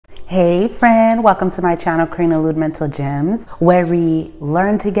Hey friend, welcome to my channel, KarineAlourde Mental Gems, where we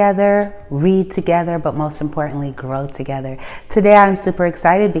learn together, read together, but most importantly, grow together. Today I'm super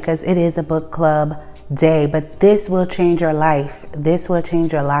excited because it is a book club day, but this will change your life. This will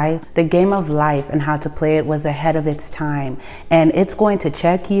change your life. The game of life and how to play it was ahead of its time, and it's going to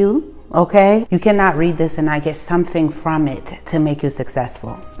check you. Okay, you cannot read this and not get something from it to make you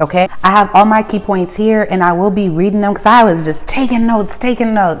successful. Okay, I have all my key points here and I will be reading them because I was just taking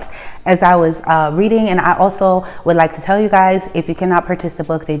notes as I was reading. And I also would like to tell you guys, if you cannot purchase the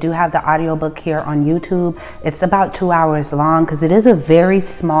book, they do have the audiobook here on YouTube. It's about 2 hours long because it is a very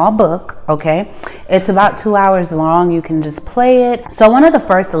small book. Okay, it's about 2 hours long. You can just play it. So one of the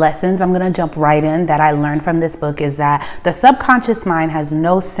first lessons, I'm going to jump right in, that I learned from this book is that the subconscious mind has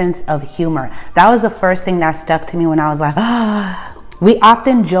no sense of humor. That was the first thing that stuck to me when I was like, we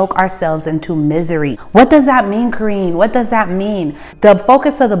often joke ourselves into misery. What does that mean, Karine? What does that mean? The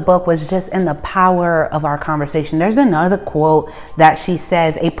focus of the book was just in the power of our conversation. There's another quote that she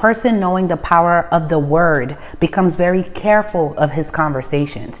says, a person knowing the power of the word becomes very careful of his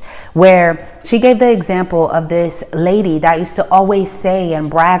conversations, where she gave the example of this lady that used to always say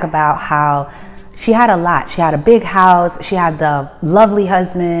and brag about how she had a lot. She had a big house. She had the lovely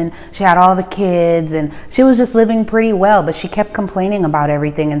husband. She had all the kids, and she was just living pretty well. But she kept complaining about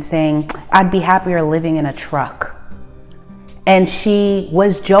everything and saying, I'd be happier living in a truck. And she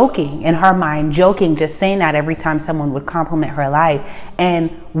was joking in her mind, just saying that every time someone would compliment her life.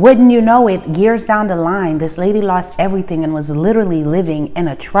 And wouldn't you know it, years down the line, this lady lost everything and was literally living in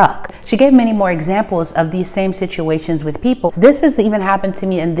a truck. She gave many more examples of these same situations with people. This has even happened to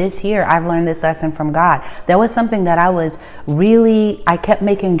me in this year. I've learned this lesson from God. There was something that I kept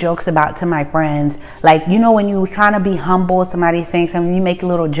making jokes about to my friends. Like, you know, when you're trying to be humble, somebody's saying something, you make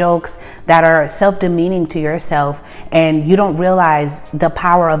little jokes that are self-demeaning to yourself, and you don't realize the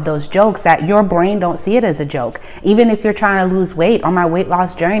power of those jokes, that your brain don't see it as a joke. Even if you're trying to lose weight, on my weight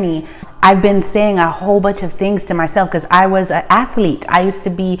loss journey, I've been saying a whole bunch of things to myself because I was an athlete. I used to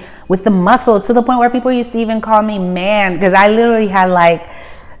be with the muscles to the point where people used to even call me man, because I literally had like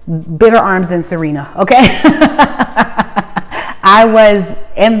bigger arms than Serena. Okay. I was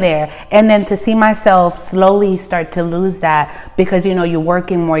in there. And then to see myself slowly start to lose that, because, you know, you're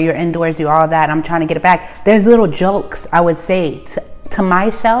working more, you're indoors, you're all that, I'm trying to get it back. There's little jokes I would say to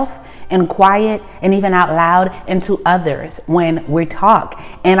myself in quiet and even out loud, and to others when we talk.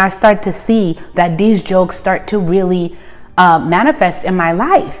 And I start to see that these jokes start to really manifest in my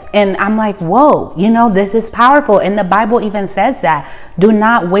life. And I'm like, whoa, you know, this is powerful. And the Bible even says that. Do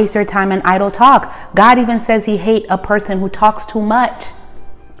not waste your time in idle talk. God even says he hates a person who talks too much.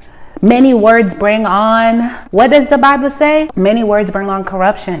 Many words bring on, what does the Bible say? Many words bring on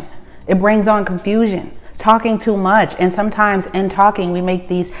corruption. It brings on confusion. Talking too much. And sometimes in talking, we make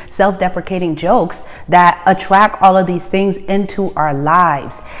these self-deprecating jokes that attract all of these things into our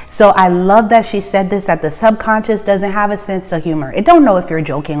lives. So I love that she said this, that the subconscious doesn't have a sense of humor. It don't know if you're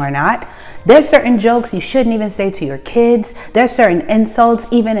joking or not. There's certain jokes you shouldn't even say to your kids. There's certain insults,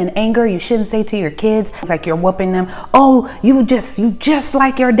 even in anger, you shouldn't say to your kids. It's like you're whooping them. Oh, you just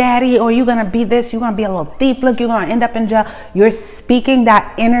like your daddy, or you're going to be this, you're going to be a little thief. Look, you're going to end up in jail. You're speaking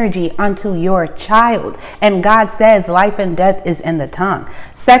that energy onto your child. And God says life and death is in the tongue.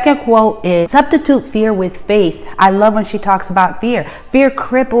 Second quote is, substitute fear with faith. I love when she talks about fear. Fear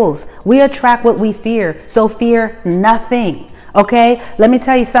cripples. We attract what we fear. So fear nothing. Okay, let me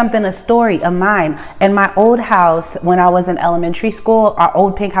tell you something, a story of mine. In my old house, when I was in elementary school, our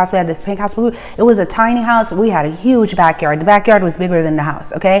old pink house, we had this pink house. It was a tiny house. We had a huge backyard. The backyard was bigger than the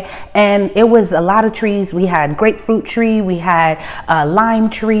house. Okay, and it was a lot of trees. We had grapefruit tree. We had lime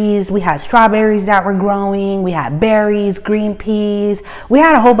trees. We had strawberries that were growing. We had berries, green peas. We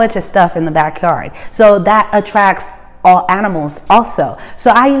had a whole bunch of stuff in the backyard. So that attracts all animals also. So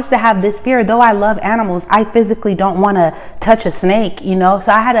I used to have this fear. Though I love animals, I physically don't want to touch a snake, you know.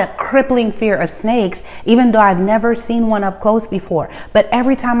 So I had a crippling fear of snakes, even though I've never seen one up close before. But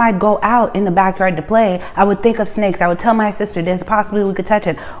every time I'd go out in the backyard to play, I would think of snakes. I would tell my sister, there's possibly we could touch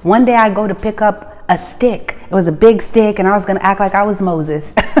it. One day I go to pick up a stick. It was a big stick, and I was going to act like I was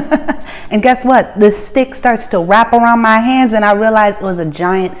Moses. And guess what? The stick starts to wrap around my hands, and I realized it was a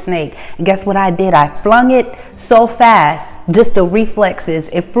giant snake. And guess what I did? I flung it so fast, just the reflexes.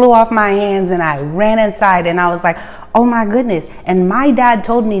 It flew off my hands, and I ran inside, and I was like, oh my goodness. And my dad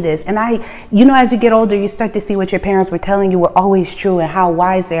told me this. And you know, as you get older, you start to see what your parents were telling you were always true and how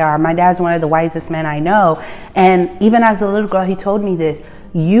wise they are. My dad's one of the wisest men I know. And even as a little girl, he told me this.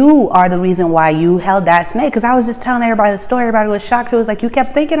 You are the reason why you held that snake. Because I was just telling everybody the story. Everybody was shocked. It was like, you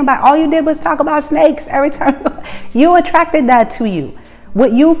kept thinking about, all you did was talk about snakes every time. You attracted that to you.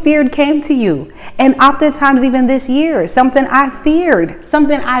 What you feared came to you. And oftentimes, even this year, something I feared,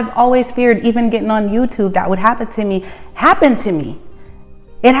 something I've always feared, even getting on YouTube, that would happen to me, happened to me.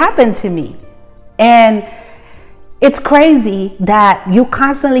 It happened to me. And it's crazy that you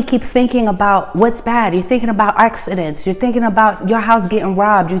constantly keep thinking about what's bad. You're thinking about accidents. You're thinking about your house getting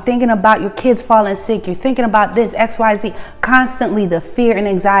robbed. You're thinking about your kids falling sick. You're thinking about this, X, Y, Z. Constantly, the fear and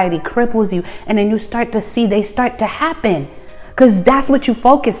anxiety cripples you. And then you start to see they start to happen. Because that's what you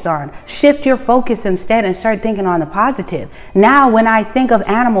focus on. Shift your focus instead and start thinking on the positive. Now, when I think of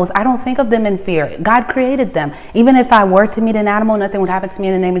animals, I don't think of them in fear. God created them. Even if I were to meet an animal, nothing would happen to me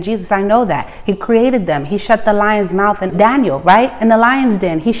in the name of Jesus. I know that. He created them. He shut the lion's mouth in Daniel, right? In the lion's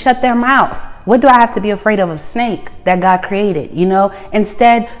den, he shut their mouth. What do I have to be afraid of? A snake that God created, you know?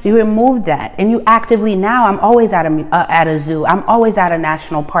 Instead, you remove that and you actively, now I'm always at a zoo. I'm always at a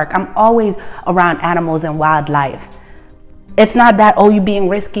national park. I'm always around animals and wildlife. It's not that, oh, you're being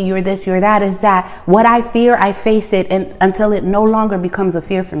risky, you're this, you're that. It's that what I fear, I face it and until it no longer becomes a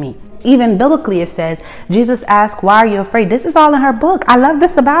fear for me. Even biblically, it says, Jesus asked, why are you afraid? This is all in her book. I love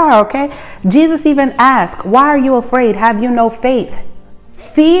this about her, okay? Jesus even asked, why are you afraid? Have you no faith?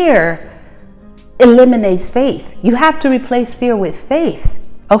 Fear eliminates faith. You have to replace fear with faith,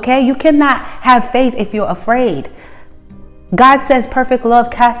 okay? You cannot have faith if you're afraid. God says perfect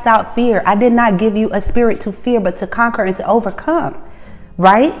love casts out fear. I did not give you a spirit to fear, but to conquer and to overcome,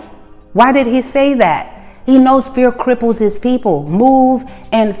 right? Why did he say that? He knows fear cripples his people. Move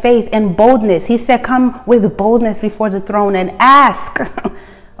in faith and boldness. He said, come with boldness before the throne and ask.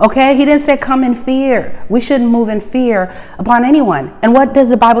 Okay? He didn't say come in fear. We shouldn't move in fear upon anyone. And what does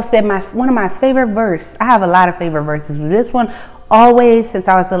the Bible say? One of my favorite verses. I have a lot of favorite verses, but this one, always, since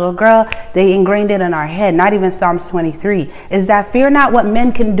I was a little girl, they ingrained it in our head, not even Psalms 23, is that fear not what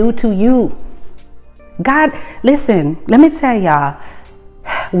men can do to you. God, listen, let me tell y'all,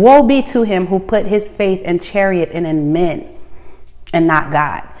 woe be to him who put his faith in chariot and in men and not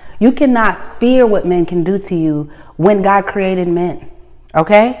God. You cannot fear what men can do to you when God created men,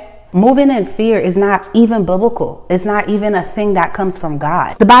 okay? Moving in fear is not even biblical. It's not even a thing that comes from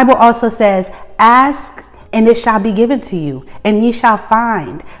God. The Bible also says, ask and it shall be given to you, and ye shall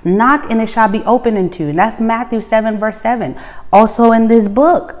find. Knock, and it shall be opened unto you. And that's Matthew 7, verse 7. Also in this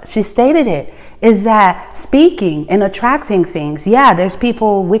book, she stated it, is that speaking and attracting things. Yeah, there's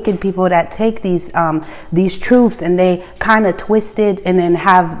people, wicked people that take these truths and they kind of twist it and then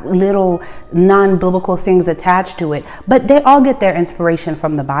have little non-biblical things attached to it. But they all get their inspiration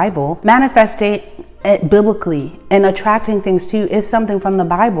from the Bible. Manifestate biblically, and attracting things to you is something from the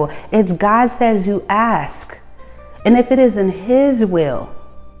Bible. It's God says you ask, and if it is in his will,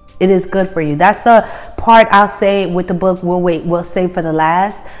 it is good for you. That's the part I'll say with the book we'll save for the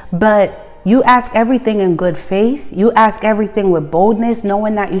last. But you ask everything in good faith. You ask everything with boldness,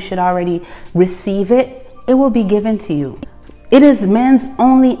 knowing that you should already receive it. It will be given to you. It is men's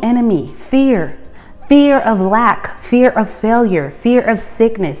only enemy, fear. Fear of lack, fear of failure, fear of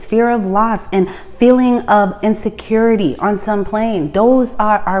sickness, fear of loss, and feeling of insecurity on some plane. Those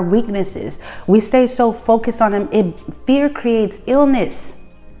are our weaknesses. We stay so focused on them. Fear creates illness.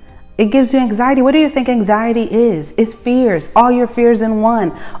 It gives you anxiety. What do you think anxiety is? It's fears. All your fears in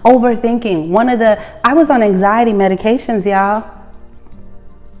one. Overthinking. I was on anxiety medications, y'all.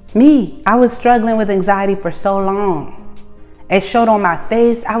 I was struggling with anxiety for so long. It showed on my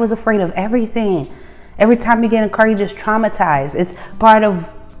face. I was afraid of everything. Every time you get in a car, you're just traumatized. It's part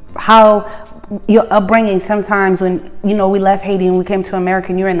of how your upbringing. Sometimes when, we left Haiti and we came to America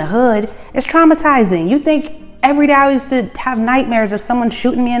and you're in the hood, it's traumatizing. You think every day I used to have nightmares of someone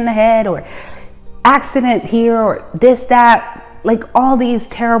shooting me in the head or accident here or this, that, like all these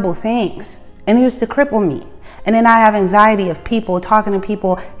terrible things. And it used to cripple me. And then I have anxiety of people, talking to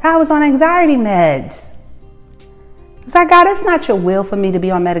people. I was on anxiety meds. It's like, God, it's not your will for me to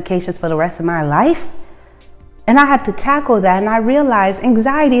be on medications for the rest of my life. And I had to tackle that. And I realized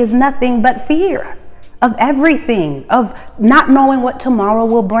anxiety is nothing but fear of everything, of not knowing what tomorrow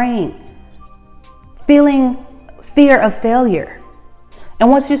will bring, feeling fear of failure. And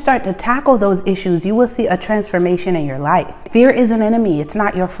once you start to tackle those issues, you will see a transformation in your life. Fear is an enemy. It's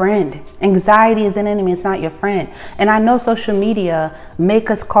not your friend. Anxiety is an enemy. It's not your friend. And I know social media make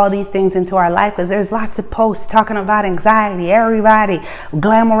us call these things into our life because there's lots of posts talking about anxiety. Everybody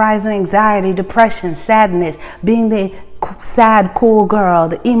glamorizing anxiety, depression, sadness, being the sad, cool girl,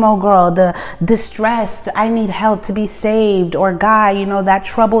 the emo girl, the distressed, I need help to be saved, or guy, that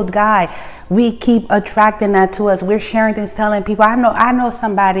troubled guy. We keep attracting that to us. We're sharing things, telling people. I know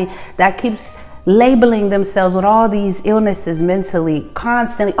somebody that keeps labeling themselves with all these illnesses mentally,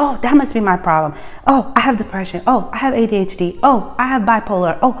 constantly. Oh, that must be my problem. Oh, I have depression. Oh, I have ADHD. Oh, I have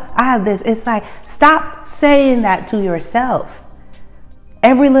bipolar. Oh, I have this. It's like, stop saying that to yourself.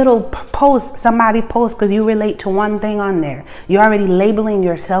 Every little post somebody posts, because you relate to one thing on there, you're already labeling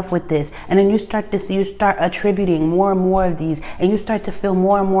yourself with this, and then you start attributing more and more of these, and you start to feel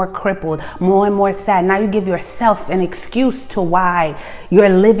more and more crippled, more and more sad. Now you give yourself an excuse to why you're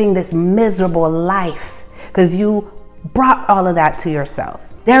living this miserable life, because you brought all of that to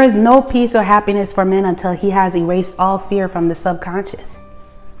yourself. There is no peace or happiness for men until he has erased all fear from the subconscious.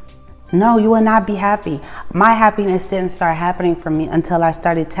 No, you will not be happy. My happiness didn't start happening for me until I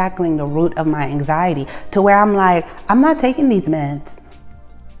started tackling the root of my anxiety, to where I'm like, I'm not taking these meds.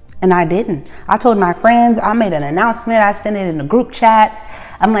 And I didn't. I told my friends, I made an announcement, I sent it in the group chats.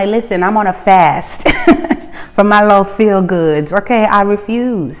 I'm like, listen, I'm on a fast for my little feel goods. Okay, I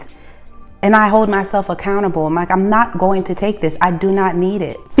refuse. And I hold myself accountable. I'm like, I'm not going to take this. I do not need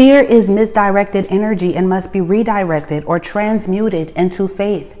it. Fear is misdirected energy and must be redirected or transmuted into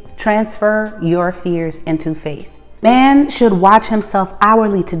faith. Transfer your fears into faith. Man should watch himself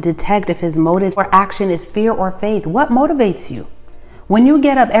hourly to detect if his motive or action is fear or faith. What motivates you? When you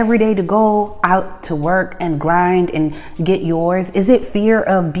get up every day to go out to work and grind and get yours, is it fear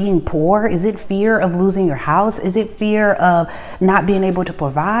of being poor? Is it fear of losing your house? Is it fear of not being able to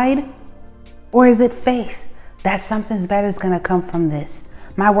provide? Or is it faith that something better is going to come from this?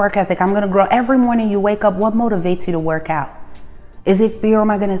 My work ethic, I'm going to grow. Every morning you wake up, what motivates you to work out? Is it fear? Oh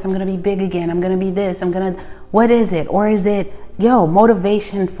my goodness, I'm going to be big again. I'm going to be this. What is it? Or is it,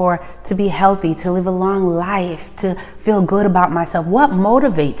 motivation to be healthy, to live a long life, to feel good about myself? What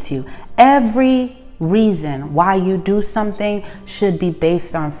motivates you? Every reason why you do something should be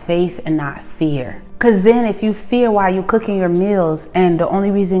based on faith and not fear. Because then if you fear while you're cooking your meals, and the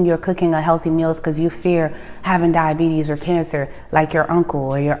only reason you're cooking a healthy meal is because you fear having diabetes or cancer, like your uncle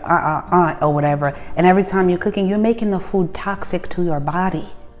or your aunt or whatever, and every time you're cooking, you're making the food toxic to your body.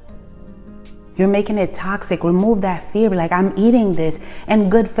 You're making it toxic. Remove that fear. Be like, I'm eating this in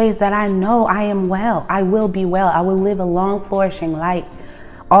good faith that I know I am well. I will be well. I will live a long, flourishing life.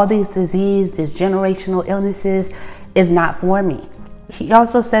 All these diseases, these generational illnesses is not for me. He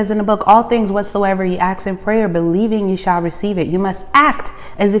also says in the book, all things whatsoever ye ask in prayer, believing you shall receive it. You must act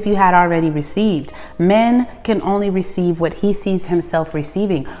as if you had already received. Men can only receive what he sees himself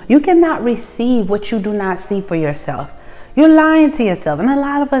receiving. You cannot receive what you do not see for yourself. You're lying to yourself, and a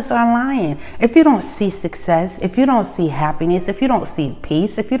lot of us are lying. If you don't see success, if you don't see happiness, if you don't see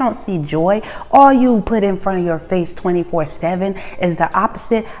peace, if you don't see joy, all you put in front of your face 24/7 is the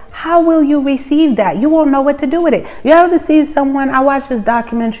opposite, how will you receive that? You won't know what to do with it. You ever see someone, I watched this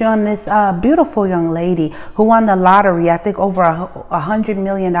documentary on this beautiful young lady who won the lottery, I think over $100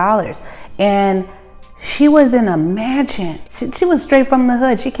 million. And she was in a mansion. She was straight from the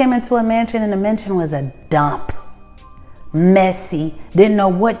hood. She came into a mansion, and the mansion was a dump. Messy, didn't know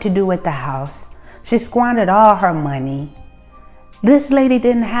what to do with the house. She squandered all her money. This lady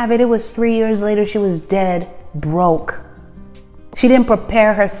didn't have it. It was 3 years later, she was dead, broke. She didn't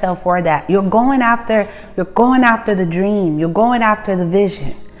prepare herself for that. You're going after the dream. You're going after the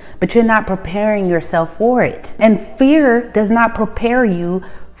vision, but you're not preparing yourself for it. And fear does not prepare you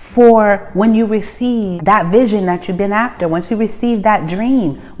for when you receive that vision that you've been after. Once you receive that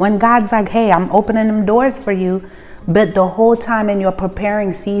dream, when God's like, hey, I'm opening them doors for you. But the whole time in your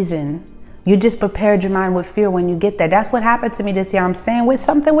preparing season, you just prepared your mind with fear when you get there. That's what happened to me this year. I'm saying with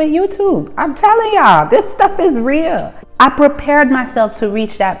something with YouTube. I'm telling y'all, this stuff is real. I prepared myself to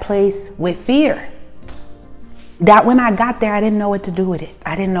reach that place with fear. That when I got there, I didn't know what to do with it.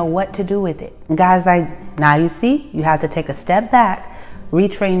 I didn't know what to do with it. And God's like, now you see, you have to take a step back,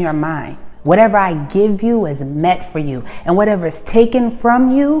 retrain your mind. Whatever I give you is meant for you. And whatever is taken from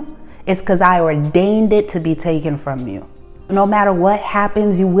you, it's because I ordained it to be taken from you. No matter what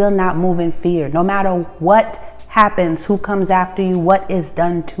happens, you will not move in fear. No matter what happens, who comes after you, what is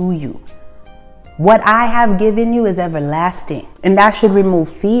done to you. What I have given you is everlasting. And that should remove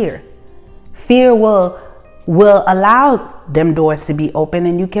fear. Fear will allow them doors to be open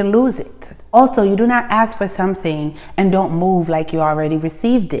and you can lose it. Also, you do not ask for something and don't move like you already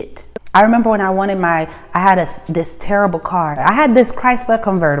received it. I remember when I had this terrible car. I had this Chrysler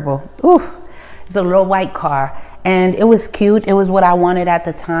convertible. Oof, it's a little white car. And it was cute. It was what I wanted at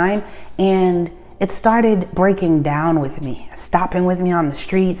the time. And it started breaking down with me, stopping with me on the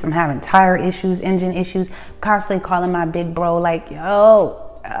streets. I'm having tire issues, engine issues, constantly calling my big bro like, yo,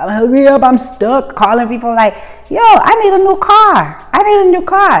 hook me up, I'm stuck. Calling people like, yo, I need a new car. I need a new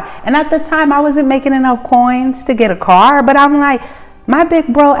car. And at the time, I wasn't making enough coins to get a car. But I'm like, My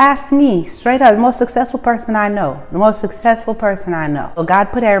big bro asked me straight up, the most successful person I know, the most successful person I know. So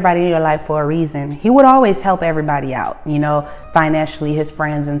God put everybody in your life for a reason. He would always help everybody out, you know, financially, his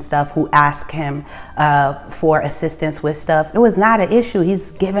friends and stuff who ask him for assistance with stuff. It was not an issue.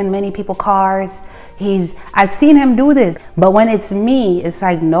 He's given many people cars. I've seen him do this. But when it's me, it's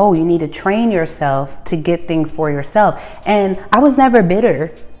like, no, you need to train yourself to get things for yourself. And I was never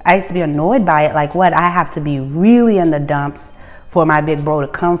bitter. I used to be annoyed by it. Like, what? I have to be really in the dumps for my big bro to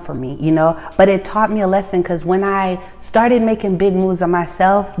come for me, you know? But it taught me a lesson, because when I started making big moves on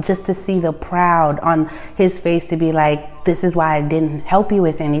myself, just to see the proud on his face, to be like, this is why I didn't help you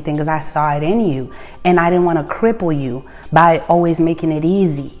with anything, because I saw it in you. And I didn't want to cripple you by always making it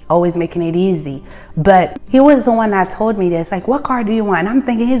easy, always making it easy. But he was the one that told me this, like, what car do you want? And I'm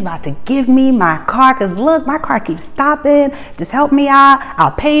thinking he's about to give me my car, because look, my car keeps stopping. Just help me out.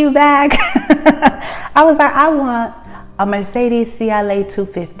 I'll pay you back. I was like, I want a Mercedes CLA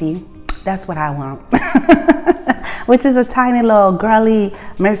 250. That's what I want. Which is a tiny little girly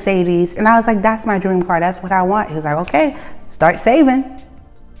Mercedes. And I was like, that's my dream car. That's what I want. He was like, okay, start saving.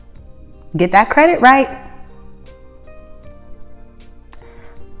 Get that credit right.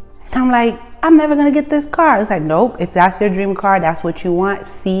 And I'm like, I'm never going to get this car. It's like, nope. If that's your dream car, that's what you want.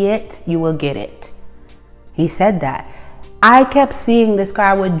 See it, you will get it. He said that. I kept seeing this car.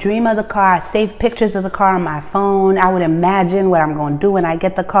 I would dream of the car. I save pictures of the car on my phone. I would imagine what I'm going to do when I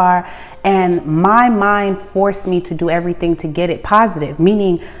get the car. And my mind forced me to do everything to get it positive.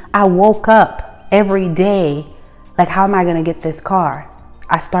 Meaning I woke up every day like, how am I going to get this car?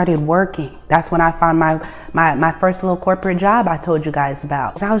 I started working. That's when I found my first little corporate job I told you guys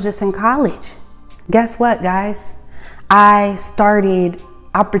about. I was just in college. Guess what, guys?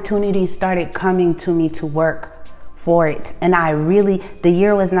 Opportunities started coming to me to work for it. And the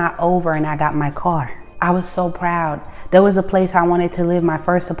year was not over and I got my car. I was so proud. There was a place I wanted to live, my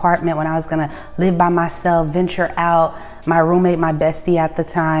first apartment, when I was gonna live by myself, venture out. My roommate, my bestie at the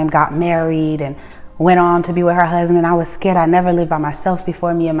time, got married and went on to be with her husband. I was scared. I never lived by myself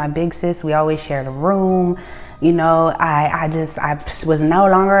before. Me and my big sis, we always shared a room. You know, I was no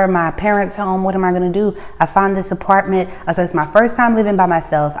longer in my parents' home. What am I going to do? I found this apartment. I said, it's my first time living by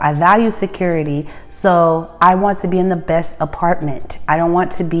myself. I value security. So I want to be in the best apartment. I don't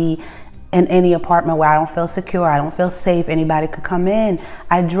want to be in any apartment where I don't feel secure, I don't feel safe, anybody could come in.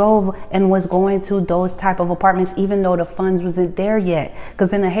 I drove and was going to those type of apartments even though the funds wasn't there yet.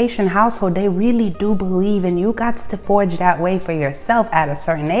 Because in a Haitian household, they really do believe, and you got to forge that way for yourself at a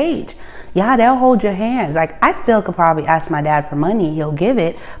certain age. Yeah, they'll hold your hands. Like, I still could probably ask my dad for money, he'll give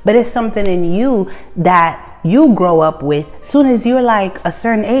it, but it's something in you that you grow up with. Soon as you're like a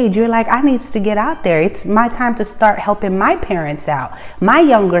certain age, you're like, I need to get out there. It's my time to start helping my parents out, my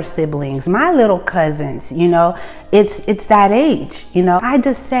younger siblings, my little cousins, you know. It's that age, you know. I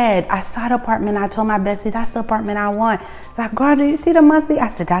just said, I saw the apartment. I told my bestie, that's the apartment I want. It's like, girl, do you see the monthly? I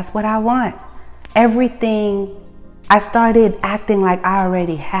said, that's what I want. Everything. I started acting like I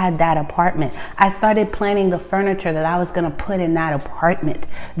already had that apartment. I started planning the furniture that I was gonna put in that apartment.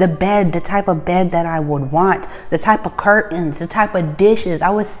 The bed, the type of bed that I would want, the type of curtains, the type of dishes.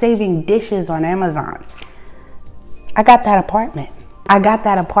 I was saving dishes on Amazon. I got that apartment.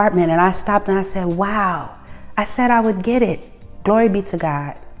 And I stopped and I said, wow, I said I would get it. Glory be to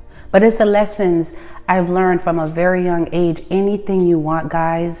God. But it's the lessons I've learned from a very young age. Anything you want,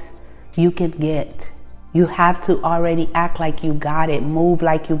 guys, you can get. You have to already act like you got it, move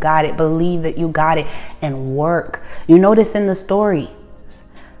like you got it, believe that you got it, and work. You notice in the story,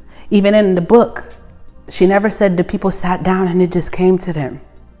 even in the book, she never said the people sat down and it just came to them.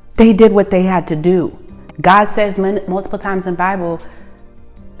 They did what they had to do. God says multiple times in the Bible,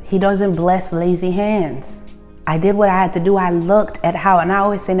 he doesn't bless lazy hands. I did what I had to do. I looked at how, and I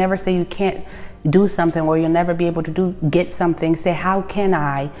always say, never say you can't do something or you'll never be able to get something. Say, how can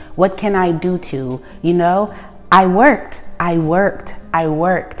I? What can I do to? You know, I worked,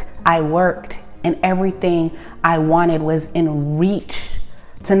 and everything I wanted was in reach.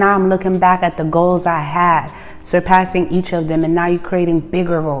 So now I'm looking back at the goals I had, surpassing each of them, and now you're creating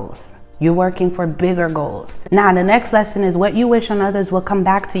bigger goals. You're working for bigger goals. Now, the next lesson is what you wish on others will come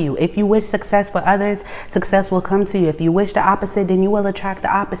back to you. If you wish success for others, success will come to you. If you wish the opposite, then you will attract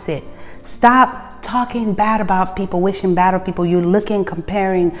the opposite. Stop talking bad about people, wishing bad on people. You're looking,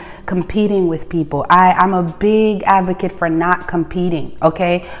 comparing, competing with people. I'm a big advocate for not competing,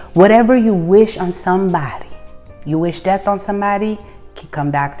 okay? Whatever you wish on somebody, you wish death on somebody, can come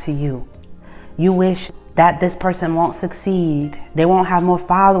back to you. You wish that this person won't succeed, they won't have more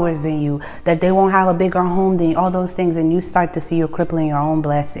followers than you, that they won't have a bigger home than you, all those things, and you start to see you're crippling your own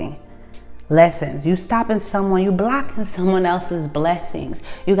blessing. lessons. You stopping someone, you blocking someone else's blessings.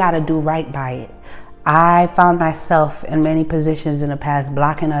 You got to do right by it. I found myself in many positions in the past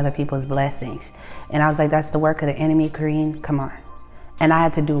blocking other people's blessings. And I was like, that's the work of the enemy, Karine. Come on. And I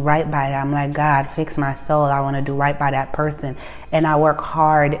had to do right by that. I'm like, God, fix my soul. I want to do right by that person. And I work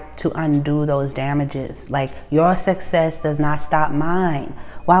hard to undo those damages. Like, your success does not stop mine.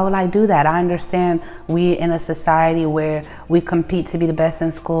 Why would I do that? I understand we in a society where we compete to be the best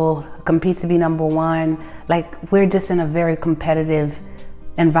in school, compete to be number one. Like, we're just in a very competitive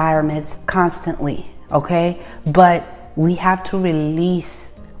environment constantly, okay? But we have to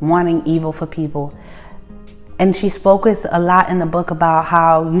release wanting evil for people. And she spoke a lot in the book about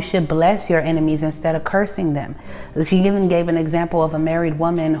how you should bless your enemies instead of cursing them. She even gave an example of a married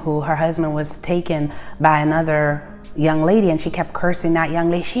woman who her husband was taken by another young lady, and she kept cursing that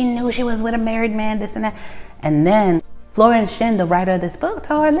young lady. She knew she was with a married man, this and that. And then Florence Shinn, the writer of this book,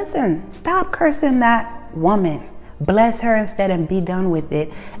 told her, listen, stop cursing that woman. Bless her instead and be done with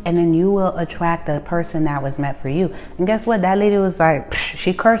it. And then you will attract the person that was meant for you. And guess what? That lady was like,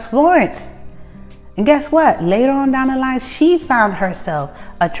 she cursed Florence. And guess what? Later on down the line, she found herself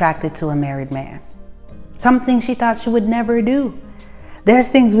attracted to a married man. Something she thought she would never do. There's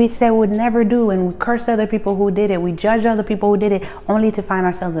things we said would never do, and we curse other people who did it. We judge other people who did it, only to find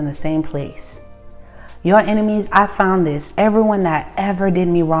ourselves in the same place. Your enemies, I found this. Everyone that ever did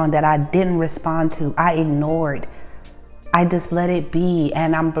me wrong that I didn't respond to, I ignored. I just let it be,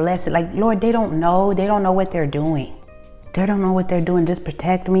 and I'm blessed. Like, Lord, they don't know. They don't know what they're doing. They don't know what they're doing. Just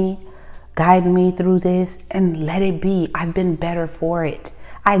protect me. Guide me through this and let it be. I've been better for it.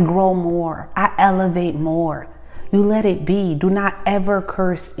 I grow more. I elevate more. You let it be. Do not ever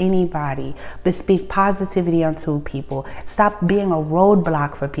curse anybody, but speak positivity unto people. Stop being a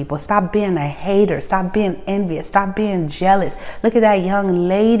roadblock for people. Stop being a hater. Stop being envious. Stop being jealous. Look at that young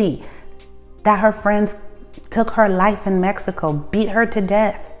lady that her friends took her life in Mexico, beat her to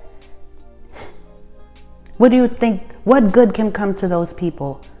death. What do you think? What good can come to those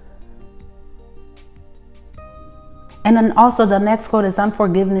people? And then also the next quote is,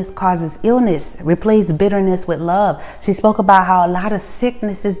 unforgiveness causes illness. Replace bitterness with love. She spoke about how a lot of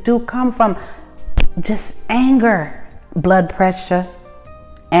sicknesses do come from just anger, blood pressure,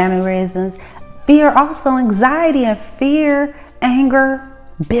 aneurysms, fear, also anxiety and fear, anger,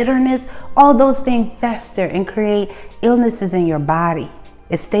 bitterness. All those things fester and create illnesses in your body.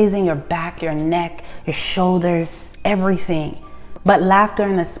 It stays in your back, your neck, your shoulders, everything. But laughter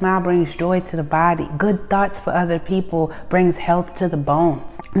and a smile brings joy to the body. Good thoughts for other people brings health to the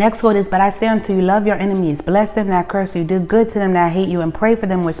bones. Next quote is, but I say unto you, love your enemies, bless them that curse you, do good to them that hate you, and pray for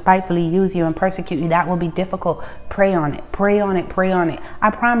them which spitefully use you and persecute you. That will be difficult. Pray on it, pray on it, pray on it. I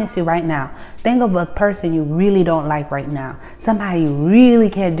promise you right now, think of a person you really don't like right now. Somebody you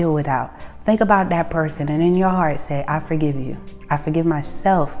really can't do without. Think about that person and in your heart say, I forgive you. I forgive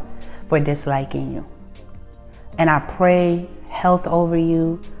myself for disliking you. And I pray health over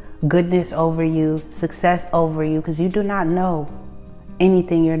you, goodness over you, success over you, because you do not know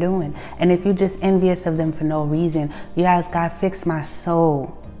anything you're doing. And if you're just envious of them for no reason, you ask God, fix my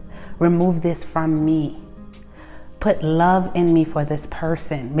soul. Remove this from me. Put love in me for this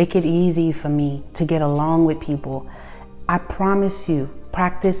person. Make it easy for me to get along with people. I promise you,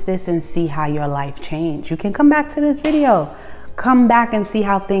 practice this and see how your life change. You can come back to this video. Come back and see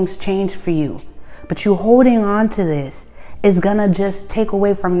how things change for you. But you holding on to this is gonna just take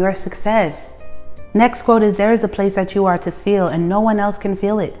away from your success. Next quote is, there is a place that you are to feel and no one else can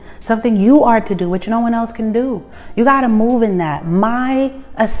feel it. Something you are to do which no one else can do. You gotta move in that. My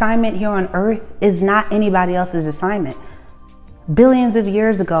assignment here on earth is not anybody else's assignment. Billions of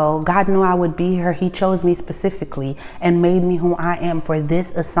years ago, God knew I would be here. He chose me specifically and made me who I am for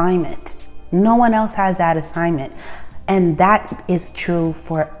this assignment. No one else has that assignment. And that is true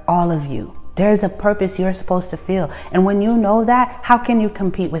for all of you. There's a purpose you're supposed to feel. And when you know that, how can you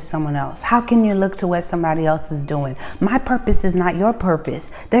compete with someone else? How can you look to what somebody else is doing? My purpose is not your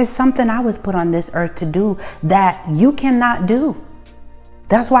purpose. There's something I was put on this earth to do that you cannot do.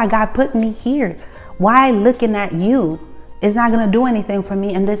 That's why God put me here. Why looking at you is not going to do anything for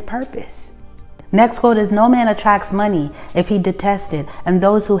me in this purpose. Next quote is, no man attracts money if he detests it, and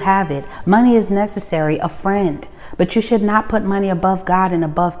those who have it. Money is necessary, a friend. But you should not put money above God and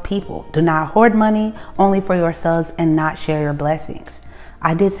above people. Do not hoard money only for yourselves and not share your blessings.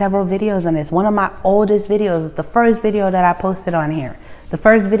 I did several videos on this. One of my oldest videos, the first video that I posted on here. The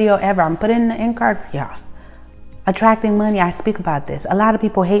first video ever. I'm putting the end card for y'all. Attracting money, I speak about this. A lot of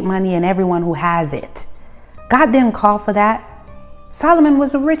people hate money and everyone who has it. God didn't call for that. Solomon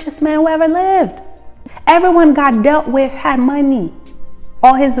was the richest man who ever lived. Everyone God dealt with had money.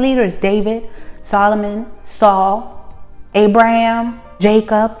 All his leaders, David, Solomon, Saul, Abraham,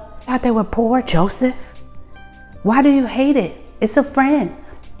 Jacob, thought they were poor. Joseph. Why do you hate it? It's a friend.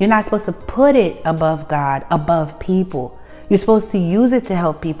 You're not supposed to put it above God, above people. You're supposed to use it to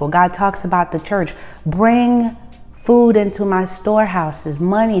help people. God talks about the church. Bring food into my storehouses,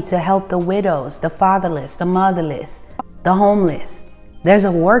 money to help the widows, the fatherless, the motherless, the homeless. There's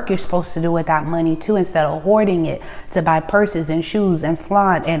a work you're supposed to do with that money too, instead of hoarding it to buy purses and shoes and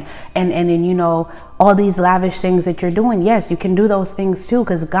flaunt and you know, all these lavish things that you're doing. Yes, you can do those things too,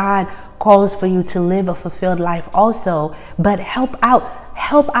 because God calls for you to live a fulfilled life also. But help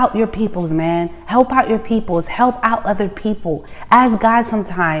out your peoples, man. Help out your peoples. Help out other people. Ask God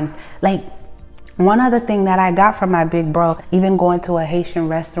sometimes. Like, one other thing that I got from my big bro, even going to a Haitian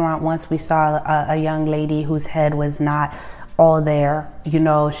restaurant once, we saw a young lady whose head was not all there. You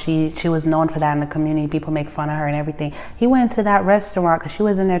know, she was known for that in the community. People make fun of her and everything. He went to that restaurant because she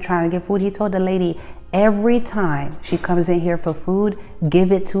was in there trying to get food. He told the lady, every time she comes in here for food,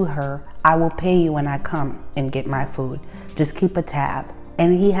 give it to her. I will pay you when I come and get my food. Just keep a tab.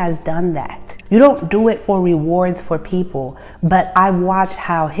 And he has done that. You don't do it for rewards for people, but I've watched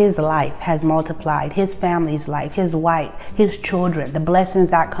how his life has multiplied, his family's life, his wife, his children, the blessings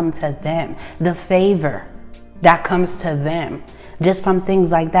that come to them, the favor that comes to them, just from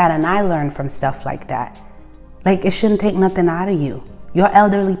things like that. And I learned from stuff like that. Like, it shouldn't take nothing out of you. Your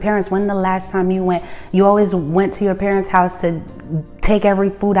elderly parents, when the last time you always went to your parents' house to take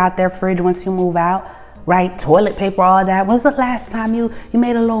every food out their fridge once you move out, right? Toilet paper, all that. When's the last time you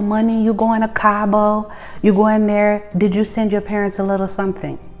made a little money? You go in a Cabo, you go in there. Did you send your parents a little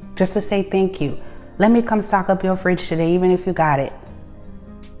something just to say thank you? Let me come stock up your fridge today, even if you got it.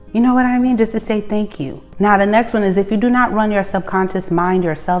 You know what I mean? Just to say thank you. Now, the next one is, if you do not run your subconscious mind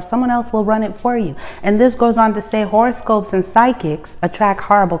yourself, someone else will run it for you. And this goes on to say horoscopes and psychics attract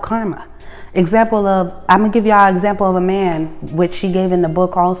horrible karma. I'm gonna give y'all an example of a man, which she gave in the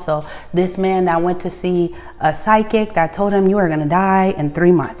book also. This man that went to see a psychic that told him, you are gonna die in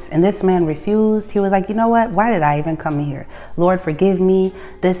 3 months. And this man refused. He was like, you know what? Why did I even come here? Lord, forgive me,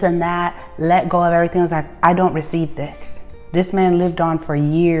 this and that, let go of everything. I was like, I don't receive this. This man lived on for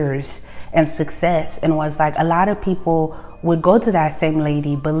years and success, and was like, a lot of people would go to that same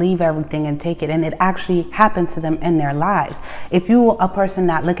lady, believe everything and take it, and it actually happened to them in their lives. If you a person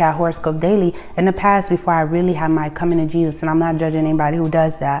that look at horoscope daily, in the past, before I really had my coming to Jesus, and I'm not judging anybody who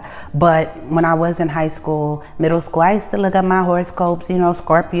does that, but when I was in high school, middle school, I used to look at my horoscopes, you know,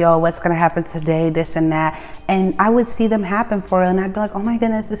 Scorpio, what's gonna happen today, this and that, and I would see them happen for real, and I'd be like, oh my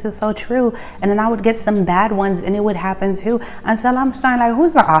goodness, this is so true. And then I would get some bad ones, and it would happen too, until I'm starting like,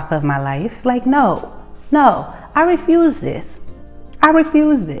 who's the author of my life? Like, no, I refuse this. I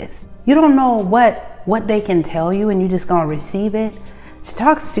refuse this. You don't know what they can tell you, and you just gonna receive it.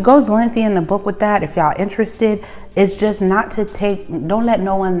 She goes lengthy in the book with that. If y'all interested, it's just not to don't let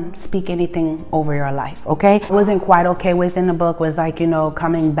no one speak anything over your life, okay? I wasn't quite okay with in the book was like, you know,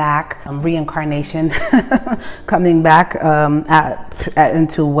 coming back, reincarnation, coming back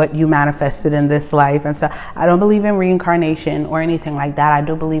into what you manifested in this life. And so I don't believe in reincarnation or anything like that. I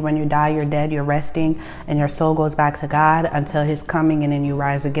do believe when you die, you're dead, you're resting, and your soul goes back to God until his coming, and then you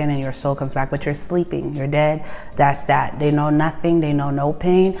rise again and your soul comes back, but you're sleeping, you're dead. That's that. They know nothing, they know no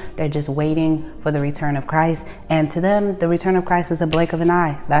pain. They're just waiting for the return of Christ. And to them, the return of Christ is a blink of an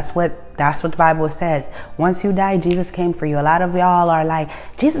eye. That's what the Bible says. Once you die, Jesus came for you. A lot of y'all are like,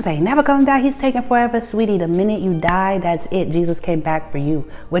 Jesus ain't never coming back. He's taking forever. Sweetie, the minute you die, that's it. Jesus came back for you.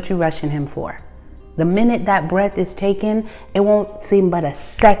 What you rushing him for? The minute that breath is taken, it won't seem but a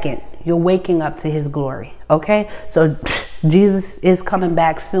second. You're waking up to his glory. Okay? So Jesus is coming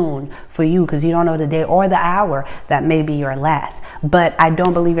back soon for you, because you don't know the day or the hour that may be your last. But I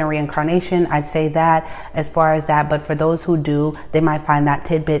don't believe in reincarnation. I'd say that as far as that. But for those who do, they might find that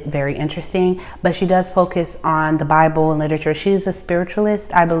tidbit very interesting. But she does focus on the Bible and literature. She's a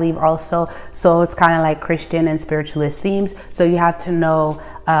spiritualist, I believe, also. So it's kind of like Christian and spiritualist themes. So you have to know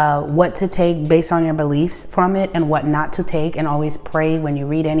what to take based on your beliefs from it, and what not to take. And always pray when you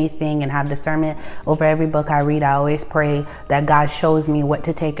read anything, and have discernment over every book I read. I always pray that God shows me what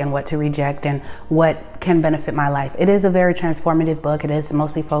to take and what to reject, and what can benefit my life. It is a very transformative book. It is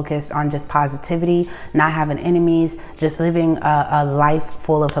mostly focused on just positivity, not having enemies, just living a life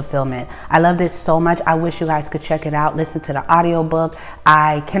full of fulfillment. I love this so much. I wish you guys could check it out. Listen to the audio book.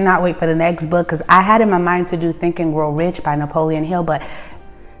 I cannot wait for the next book, because I had in my mind to do Think and Grow Rich by Napoleon Hill, but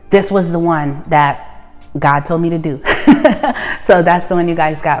this was the one that God told me to do. So that's the one you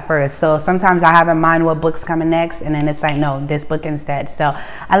guys got first. So sometimes I have in mind what book's coming next, and then it's like, no, this book instead. So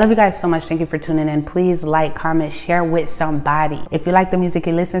I love you guys so much. Thank you for tuning in. Please like, comment, share with somebody. If you like the music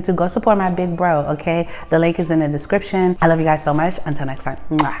you listen to, go support my big bro, okay? The link is in the description. I love you guys so much. Until next time.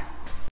 Mwah.